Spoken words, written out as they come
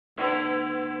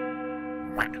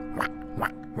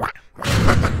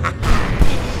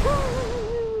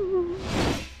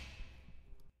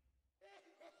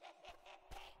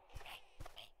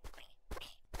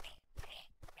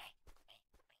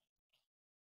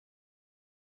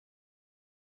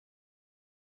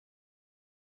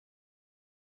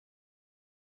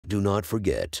Do not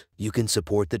forget, you can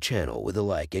support the channel with a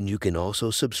like, and you can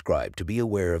also subscribe to be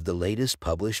aware of the latest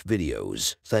published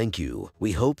videos. Thank you.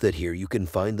 We hope that here you can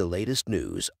find the latest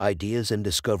news, ideas, and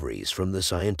discoveries from the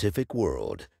scientific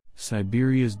world.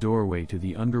 Siberia's doorway to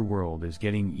the underworld is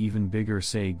getting even bigger.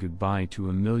 Say goodbye to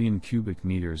 1 million cubic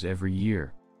meters every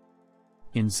year.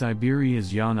 In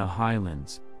Siberia's Yana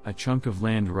Highlands, a chunk of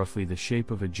land roughly the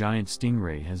shape of a giant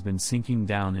stingray has been sinking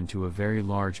down into a very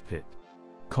large pit.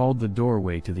 Called the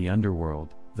doorway to the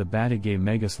underworld, the Batagay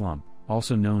Megaslump,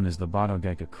 also known as the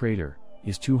Batagaika Crater,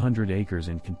 is 200 acres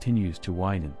and continues to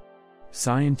widen.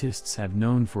 Scientists have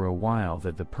known for a while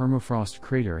that the permafrost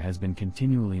crater has been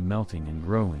continually melting and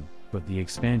growing, but the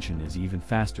expansion is even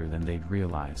faster than they'd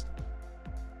realized.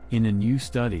 In a new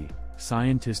study,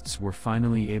 scientists were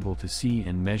finally able to see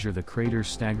and measure the crater's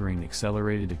staggering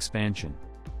accelerated expansion.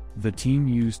 The team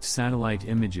used satellite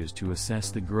images to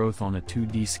assess the growth on a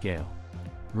 2D scale.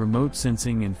 Remote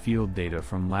sensing and field data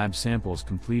from lab samples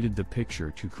completed the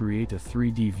picture to create a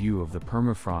 3D view of the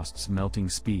permafrost's melting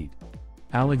speed.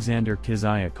 Alexander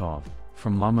Kizyakov,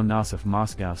 from Lomonosov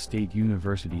Moscow State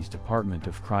University's Department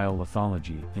of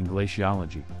Cryolithology and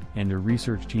Glaciology, and a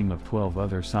research team of 12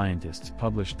 other scientists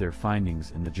published their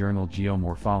findings in the journal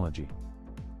Geomorphology.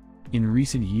 In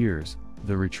recent years,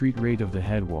 the retreat rate of the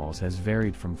headwalls has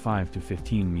varied from 5 to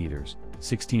 15 meters,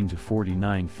 16 to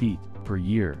 49 feet, per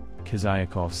year,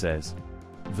 Kizyakov says.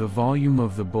 The volume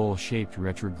of the bowl-shaped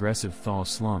retrogressive thaw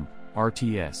slump,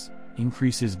 RTS,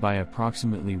 increases by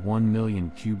approximately 1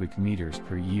 million cubic meters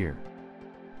per year.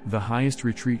 The highest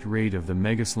retreat rate of the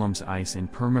megaslump's ice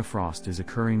and permafrost is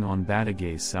occurring on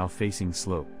Batagay's south-facing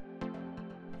slope.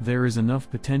 There is enough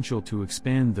potential to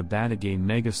expand the Batagay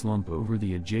Megaslump over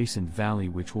the adjacent valley,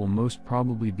 which will most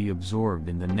probably be absorbed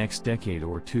in the next decade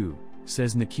or two,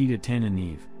 says Nikita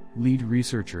Tananev, lead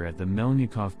researcher at the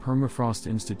Melnikov Permafrost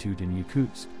Institute in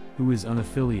Yakutsk, who is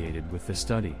unaffiliated with the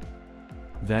study.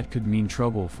 That could mean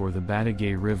trouble for the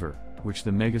Batagay River, which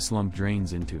the megaslump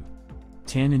drains into.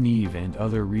 Tananev and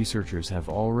other researchers have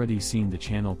already seen the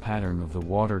channel pattern of the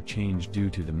water change due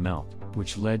to the melt,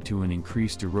 which led to an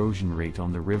increased erosion rate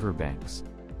on the riverbanks.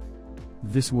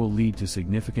 This will lead to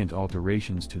significant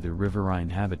alterations to the riverine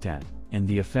habitat, and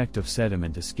the effect of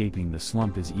sediment escaping the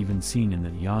slump is even seen in the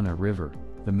Yana River,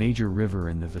 the major river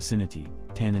in the vicinity,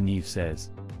 Tananev says.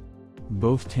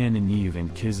 Both Tananev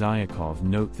and Kizyakov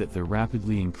note that the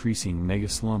rapidly increasing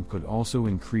megaslump could also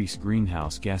increase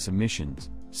greenhouse gas emissions,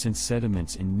 since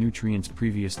sediments and nutrients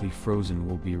previously frozen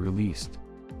will be released.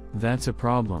 That's a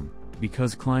problem,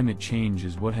 because climate change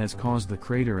is what has caused the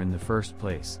crater in the first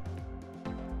place.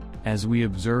 As we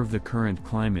observe the current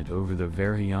climate over the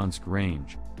Verkhoyansk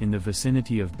range, in the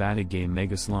vicinity of Batagay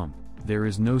Megaslump, there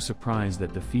is no surprise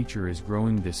that the feature is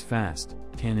growing this fast,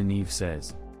 Tananev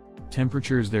says.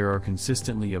 Temperatures there are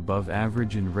consistently above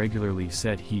average and regularly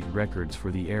set heat records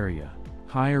for the area.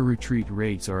 Higher retreat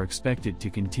rates are expected to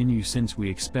continue since we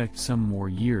expect some more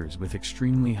years with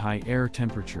extremely high air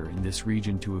temperature in this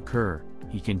region to occur,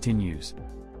 he continues.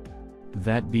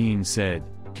 That being said,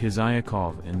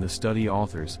 Kizyakov and the study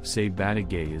authors say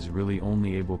Batagay is really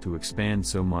only able to expand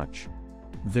so much.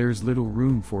 There's little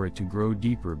room for it to grow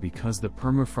deeper because the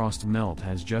permafrost melt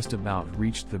has just about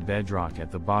reached the bedrock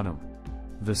at the bottom.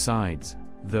 The sides,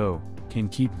 though, can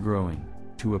keep growing,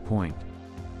 to a point.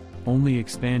 Only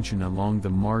expansion along the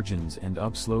margins and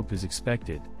upslope is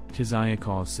expected,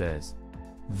 Kizyakov says.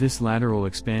 This lateral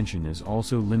expansion is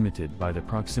also limited by the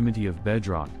proximity of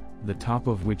bedrock, the top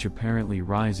of which apparently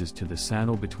rises to the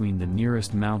saddle between the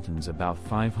nearest mountains about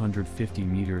 550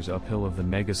 meters uphill of the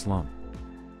megaslump.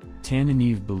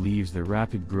 Tananev believes the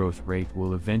rapid growth rate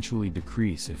will eventually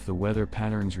decrease if the weather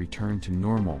patterns return to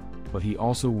normal, but he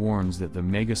also warns that the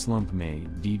megaslump may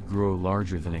indeed grow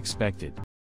larger than expected.